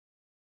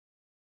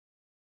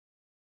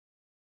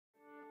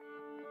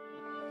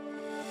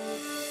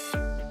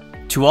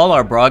To all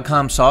our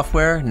Broadcom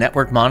software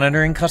network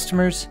monitoring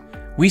customers,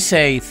 we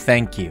say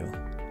thank you.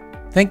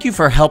 Thank you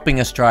for helping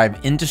us drive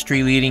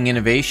industry-leading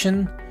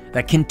innovation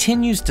that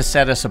continues to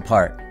set us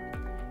apart.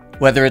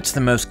 Whether it's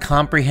the most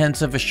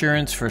comprehensive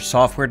assurance for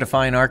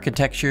software-defined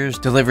architectures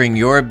delivering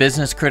your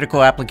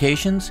business-critical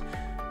applications,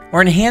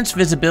 or enhanced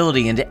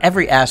visibility into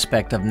every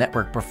aspect of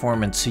network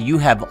performance so you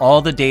have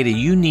all the data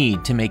you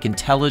need to make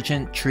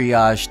intelligent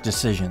triage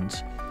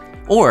decisions.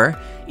 Or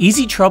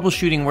easy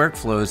troubleshooting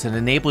workflows that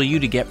enable you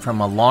to get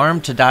from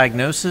alarm to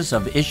diagnosis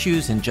of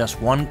issues in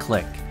just one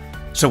click.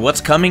 So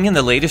what's coming in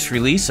the latest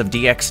release of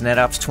DX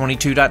NetOps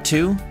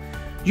 22.2?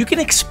 You can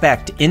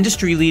expect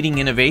industry-leading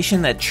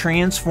innovation that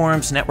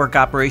transforms network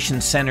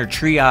operations center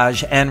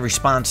triage and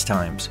response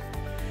times.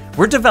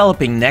 We're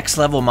developing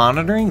next-level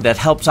monitoring that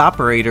helps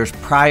operators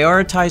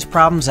prioritize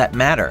problems that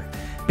matter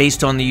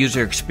based on the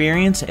user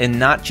experience and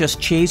not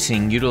just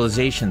chasing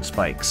utilization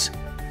spikes.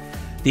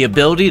 The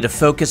ability to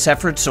focus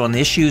efforts on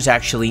issues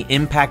actually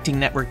impacting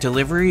network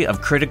delivery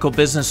of critical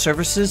business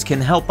services can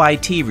help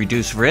IT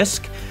reduce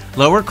risk,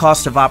 lower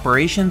cost of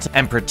operations,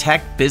 and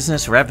protect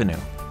business revenue.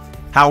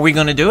 How are we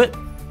going to do it?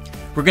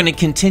 We're going to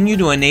continue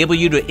to enable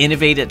you to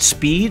innovate at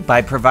speed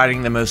by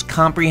providing the most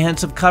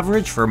comprehensive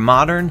coverage for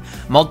modern,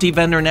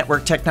 multi-vendor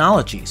network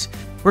technologies.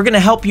 We're going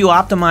to help you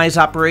optimize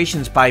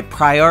operations by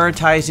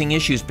prioritizing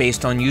issues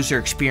based on user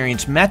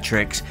experience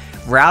metrics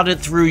routed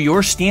through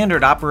your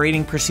standard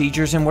operating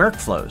procedures and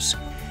workflows.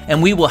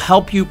 And we will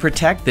help you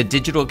protect the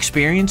digital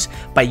experience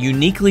by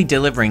uniquely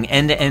delivering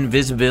end-to-end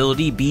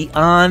visibility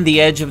beyond the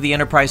edge of the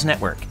enterprise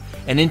network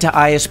and into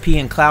ISP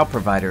and cloud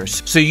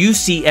providers, so you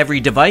see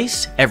every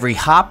device, every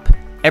hop,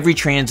 every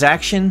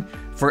transaction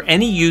for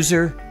any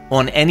user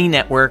on any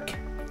network,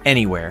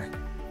 anywhere.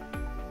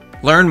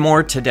 Learn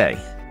more today.